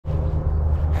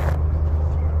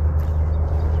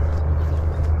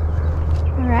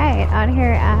Out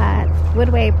here at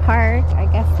Woodway Park. I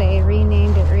guess they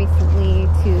renamed it recently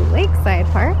to Lakeside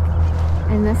Park.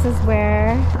 And this is where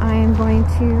I'm going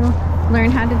to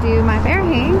learn how to do my bear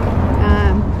hang.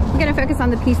 I'm going to focus on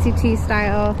the PCT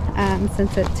style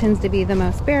since it tends to be the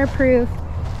most bear proof.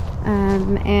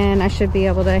 And I should be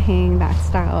able to hang that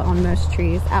style on most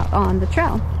trees out on the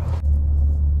trail.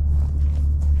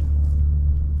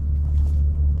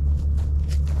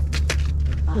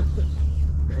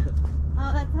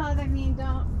 Oh, that's how they mean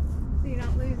so you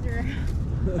don't lose your...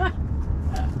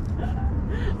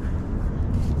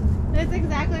 That's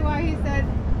exactly why he said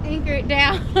anchor it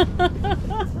down.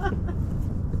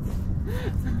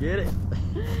 Get it?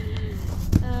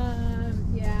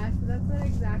 Yeah, so that's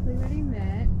exactly what he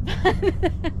meant.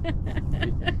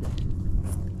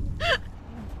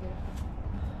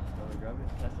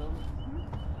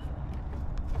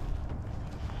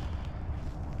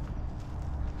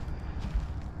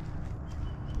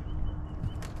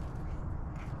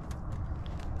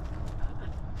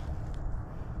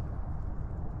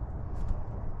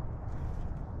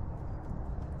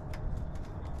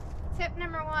 Tip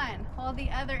number 1, hold the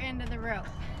other end of the rope.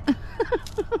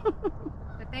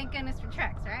 But thank goodness for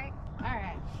trucks, right?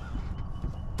 Alright.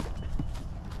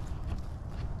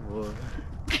 Whoa.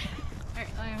 Alright,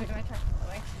 let me move my truck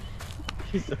away.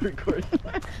 She's still recording.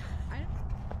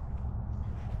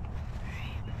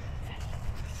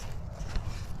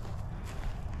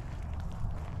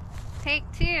 Take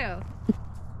 2.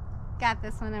 Got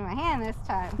this one in my hand this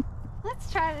time.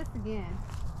 Let's try this again.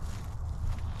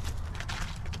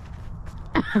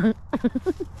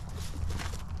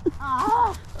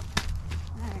 Oh!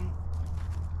 Alright.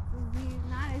 This is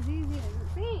not as easy as it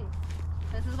seems.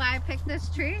 This is why I picked this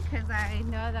tree, because I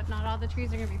know that not all the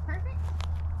trees are going to be perfect.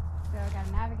 So I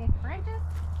gotta navigate the branches.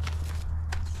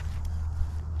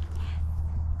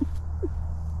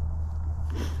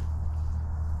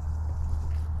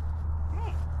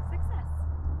 Great, success.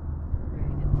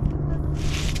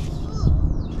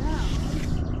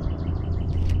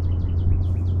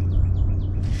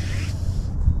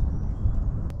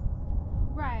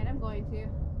 Right, I'm going to.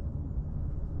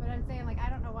 But I'm saying, like, I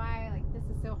don't know why, like, this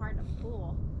is so hard to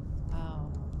pull. Oh.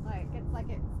 Like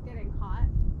it's getting hot.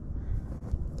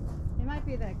 It might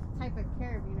be the type of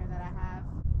carabiner that I have.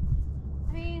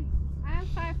 I mean, I'm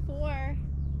 5'4".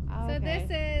 Oh, so okay. this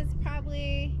is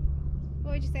probably,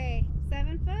 what would you say,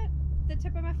 7 foot? The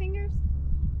tip of my fingers?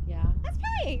 Yeah. That's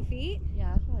probably 8 feet.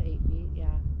 Yeah, that's probably 8 feet, yeah.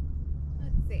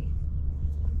 Let's see.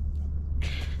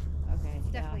 Okay. It's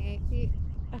definitely 8 feet.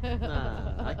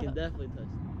 Nah, I can definitely touch it.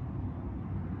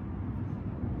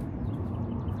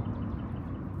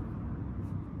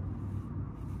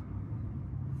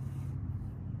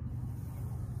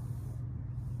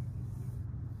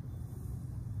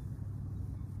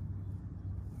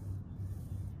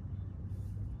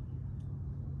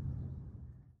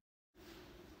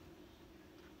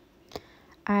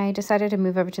 I decided to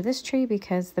move over to this tree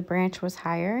because the branch was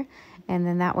higher, and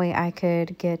then that way I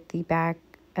could get the back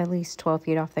at least 12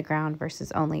 feet off the ground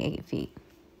versus only 8 feet.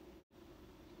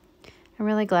 I'm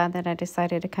really glad that I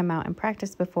decided to come out and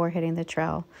practice before hitting the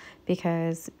trail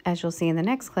because, as you'll see in the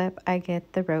next clip, I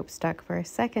get the rope stuck for a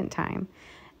second time.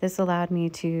 This allowed me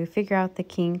to figure out the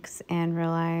kinks and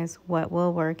realize what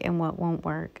will work and what won't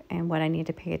work and what I need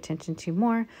to pay attention to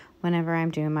more whenever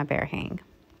I'm doing my bear hang.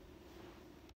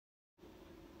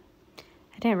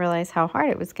 I didn't realize how hard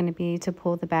it was going to be to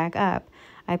pull the bag up.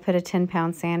 I put a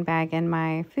 10-pound sandbag in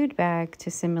my food bag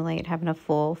to simulate having a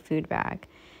full food bag.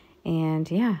 And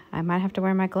yeah, I might have to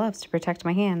wear my gloves to protect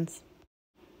my hands.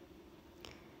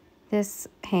 This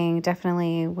hang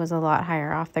definitely was a lot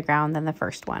higher off the ground than the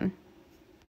first one.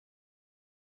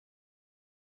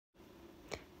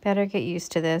 Better get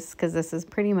used to this because this is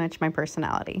pretty much my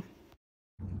personality.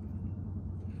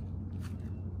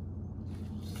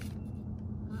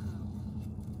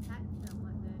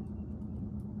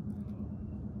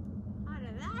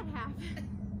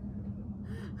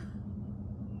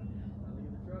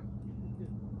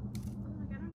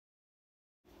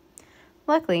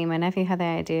 Luckily, my nephew had the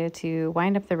idea to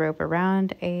wind up the rope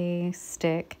around a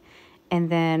stick and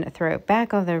then throw it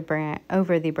back over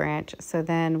the branch. So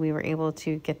then we were able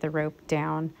to get the rope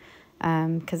down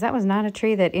because that was not a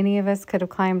tree that any of us could have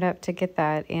climbed up to get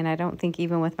that. And I don't think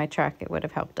even with my truck, it would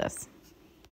have helped us.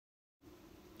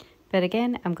 But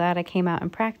again, I'm glad I came out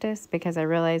and practiced because I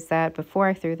realized that before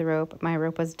I threw the rope, my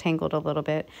rope was tangled a little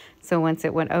bit. So once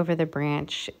it went over the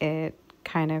branch, it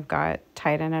kind of got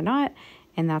tied in a knot,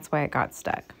 and that's why it got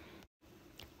stuck.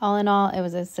 All in all, it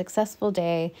was a successful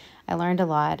day. I learned a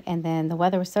lot, and then the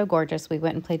weather was so gorgeous, we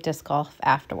went and played disc golf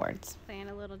afterwards. Playing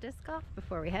a little disc golf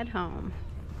before we head home.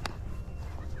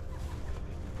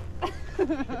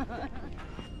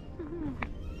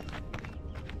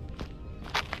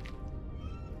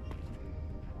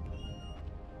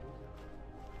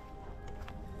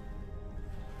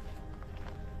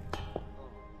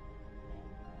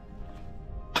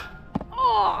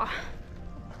 Oh!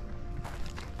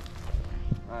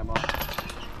 Alright, Mom.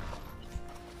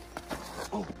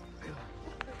 Oh,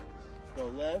 go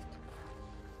left.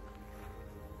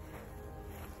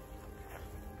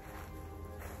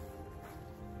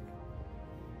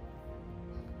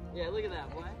 Yeah, look at that,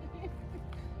 boy.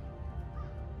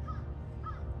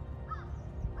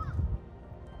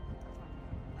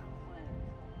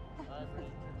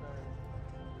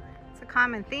 It's a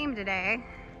common theme today.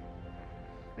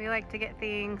 We like to get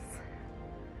things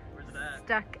Where's it at?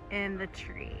 stuck in the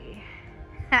tree.